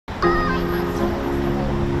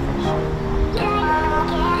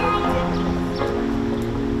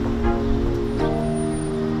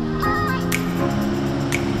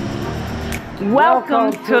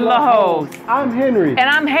Welcome to Le'Host. I'm Henry. And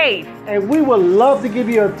I'm Hayes. And we would love to give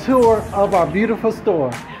you a tour of our beautiful store.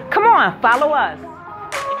 Come on, follow us.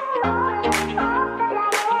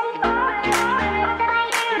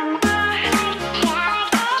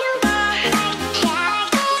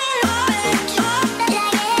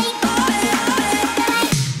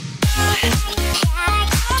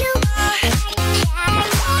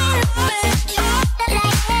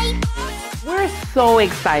 So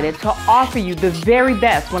excited to offer you the very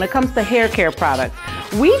best when it comes to hair care products.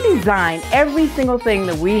 We design every single thing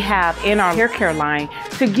that we have in our hair care line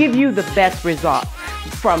to give you the best results.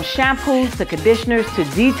 From shampoos to conditioners to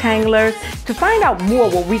detanglers. To find out more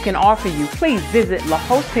what we can offer you, please visit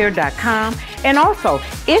LeHostHair.com. And also,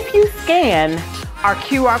 if you scan our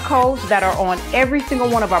QR codes that are on every single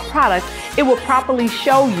one of our products, it will properly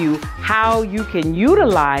show you how you can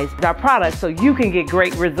utilize our products so you can get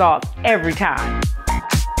great results every time.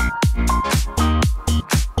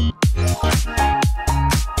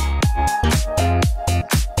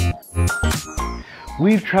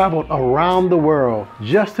 We've traveled around the world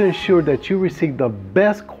just to ensure that you receive the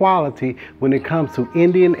best quality when it comes to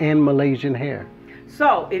Indian and Malaysian hair.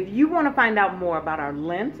 So if you want to find out more about our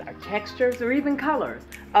lengths, our textures, or even colors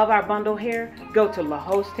of our bundle hair, go to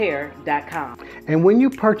LeHostHair.com. And when you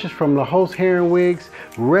purchase from Le'Host Hair and Wigs,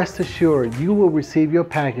 rest assured you will receive your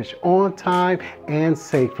package on time and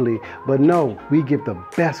safely. But no, we give the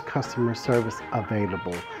best customer service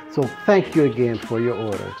available. So thank you again for your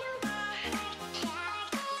order.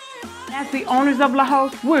 As the owners of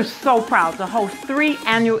Le'Host, we're so proud to host 3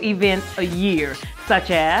 annual events a year,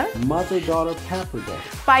 such as Mother-Daughter Pamper Day,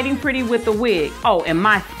 Fighting Pretty with the Wig. Oh, and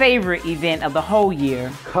my favorite event of the whole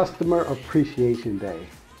year, Customer Appreciation Day.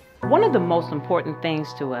 One of the most important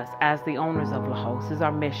things to us as the owners of Le'Host is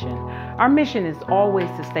our mission. Our mission is always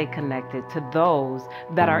to stay connected to those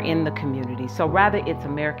that are in the community. So rather it's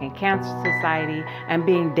American Cancer Society and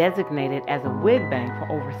being designated as a wig bank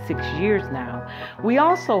for over 6 years now. We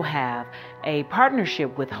also have a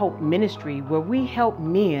partnership with Hope Ministry where we help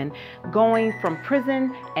men going from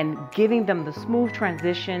prison and giving them the smooth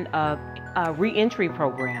transition of a re-entry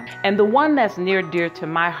program. And the one that's near and dear to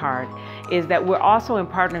my heart is that we're also in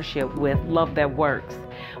partnership with Love That Works,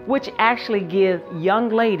 which actually gives young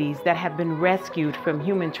ladies that have been rescued from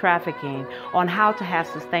human trafficking on how to have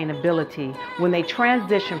sustainability when they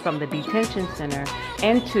transition from the detention center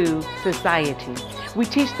into society. We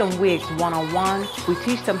teach them wigs one-on-one. We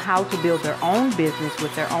teach them how to build their own business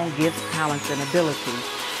with their own gifts, talents, and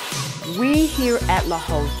abilities. We here at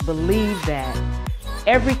Le'Host believe that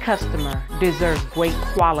every customer deserves great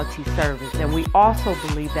quality service, and we also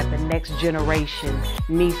believe that the next generation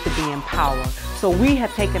needs to be empowered. So we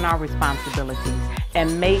have taken our responsibilities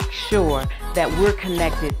and make sure that we're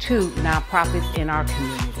connected to nonprofits in our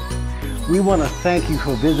community. We want to thank you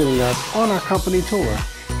for visiting us on our company tour.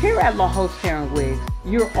 Here at Le'Host Hair and Wigs,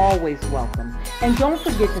 you're always welcome. And don't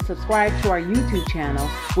forget to subscribe to our YouTube channel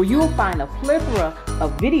where you will find a plethora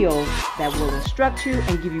of videos that will instruct you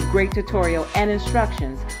and give you great tutorial and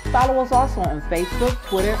instructions. Follow us also on Facebook,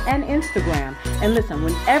 Twitter, and Instagram. And listen,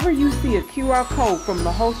 whenever you see a QR code from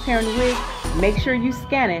Le'Host Hair and Wigs, make sure you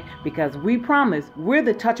scan it because we promise we're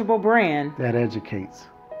the touchable brand that educates.